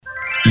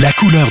La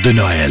couleur de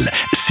Noël,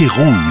 c'est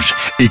rouge.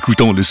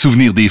 Écoutons le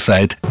souvenir des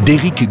fêtes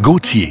d'Éric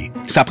Gauthier.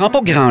 Ça prend pas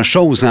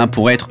grand-chose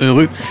pour être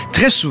heureux.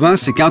 Très souvent,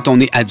 c'est quand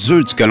on est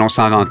adulte que l'on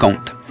s'en rend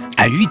compte.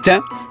 À 8 ans,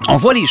 on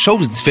voit les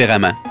choses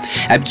différemment.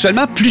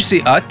 Habituellement, plus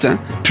c'est hot,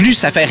 plus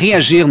ça fait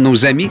réagir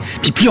nos amis,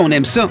 puis plus on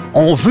aime ça.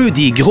 On veut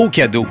des gros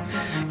cadeaux.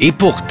 Et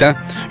pourtant,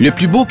 le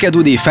plus beau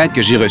cadeau des fêtes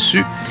que j'ai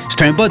reçu,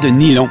 c'est un bas de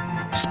nylon,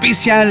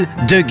 spécial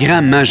de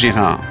grand-maman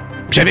Gérard.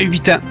 J'avais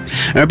 8 ans.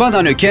 Un bas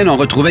dans lequel on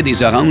retrouvait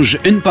des oranges,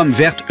 une pomme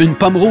verte, une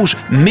pomme rouge,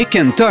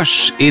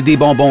 Macintosh et des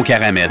bonbons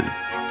caramel.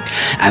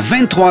 À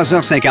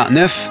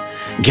 23h59,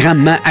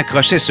 grand-maman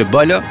accrochait ce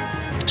bas-là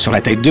sur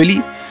la tête de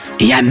lit.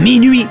 Et à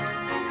minuit,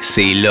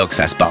 c'est là que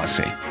ça se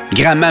passait.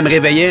 Grand-maman me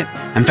réveillait,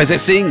 elle me faisait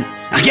signe.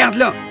 « Regarde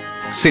là! »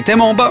 C'était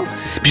mon bas.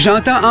 Puis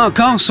j'entends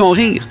encore son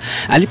rire.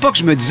 À l'époque,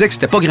 je me disais que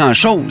c'était pas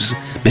grand-chose.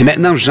 Mais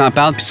maintenant que j'en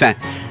parle, puis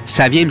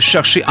ça vient me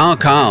chercher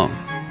encore.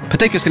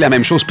 Peut-être que c'est la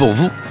même chose pour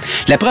vous.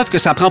 La preuve que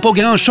ça prend pas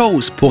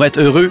grand-chose pour être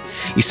heureux,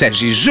 il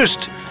s'agit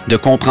juste de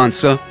comprendre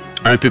ça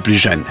un peu plus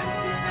jeune.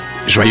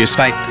 Joyeuses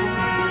fêtes!